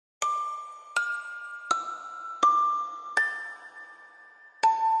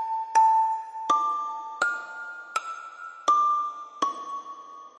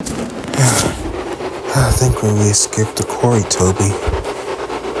Thankfully we escaped the quarry, Toby.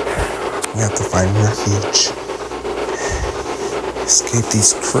 We have to find refuge. Escape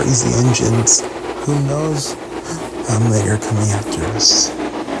these crazy engines. Who knows how many are coming after us.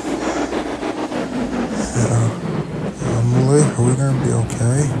 Emily, are we gonna be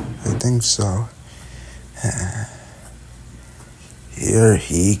okay? I think so. Here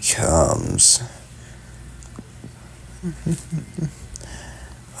he comes.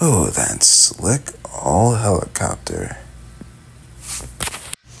 Oh, that's slick. All helicopter.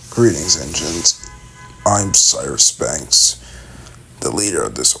 Greetings, engines. I'm Cyrus Banks, the leader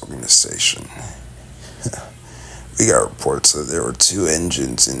of this organization. We got reports that there were 2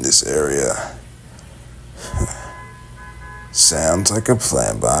 engines in this area. Sounds like a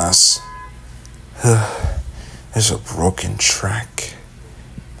plan, boss. There's a broken track.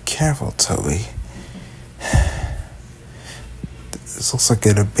 Careful, Toby. This looks like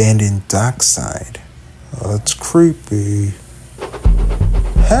an abandoned dockside. Oh, that's creepy.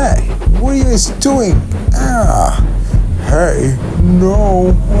 Hey, what are you guys doing? Hey,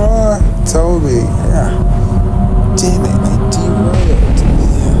 no. Toby. Damn it, I derailed.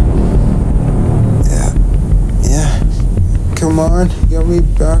 Yeah. Come on, get me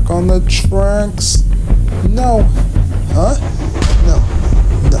back on the tracks. No. Huh?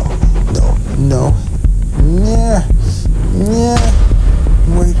 No. Yeah.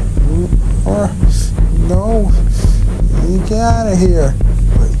 Wait. No. You get out of here.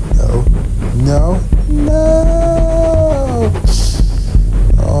 Wait, no.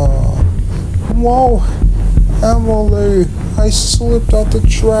 Oh. Whoa. Emily, I slipped off the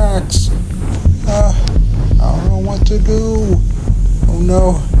tracks. I don't know what to do. Oh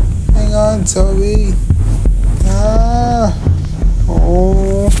no. Hang on, Toby.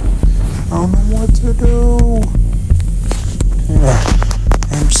 Oh. I don't know what to do.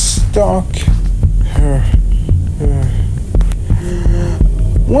 I'm stuck.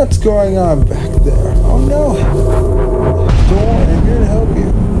 What's going on back there? Oh no. Don't worry, I'm here to help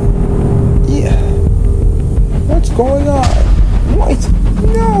you. Yeah. What's going on? Wait.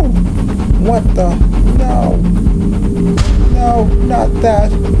 No. What the? No. No, not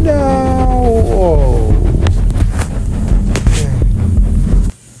that. No.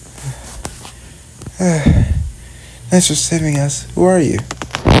 Thanks for saving us. Who are you?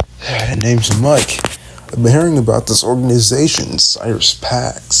 Name's Mike. I've been hearing about this organization, Cyrus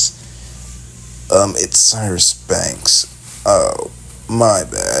Pax. It's Cyrus Banks. Oh, my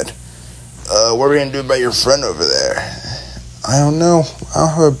bad. What are we gonna do about your friend over there? I don't know. I'll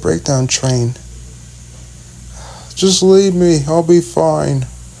have a breakdown train. Just leave me. I'll be fine.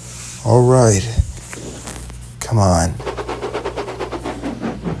 Alright. Come on.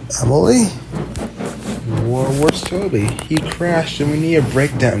 Emily? Well, where's Toby? He crashed and we need a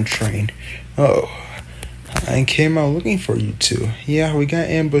breakdown train. Oh. I came out looking for you two. Yeah, we got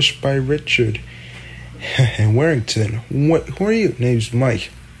ambushed by Richard and Warrington. Who are you? Name's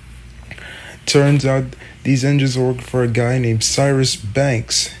Mike. Turns out these engines work for a guy named Cyrus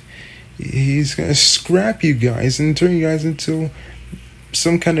Banks. He's gonna scrap you guys and turn you guys into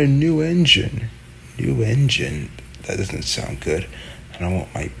some kind of new engine. New engine? That doesn't sound good. I don't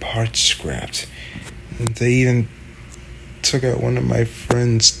want my parts scrapped. They even took out one of my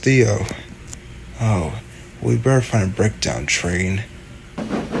friends, Theo. Oh, we better find a breakdown train. We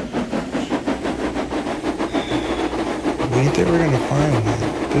ain't ever gonna find one.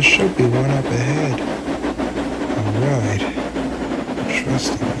 There should be one up ahead. Alright. I'm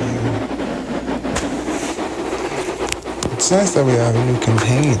trusting you. It's nice that we have a new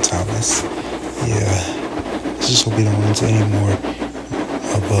companion, Thomas. Yeah. I just hope we don't run into any more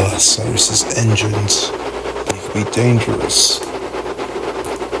of Cyrus's engines. They could be dangerous.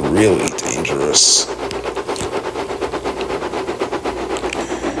 Really dangerous.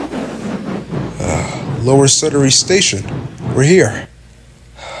 Lower Suttery Station. We're here.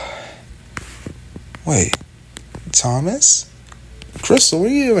 Wait. Thomas? Crystal,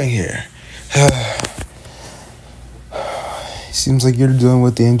 what are you doing here? Seems like you're dealing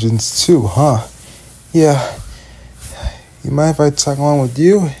with the engines too, huh? Yeah. You mind if I tag along with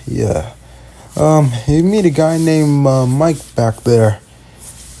you? Yeah. You meet a guy named Mike back there.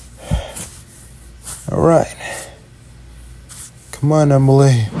 Alright. Come on,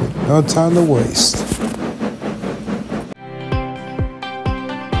 Emily. No time to waste.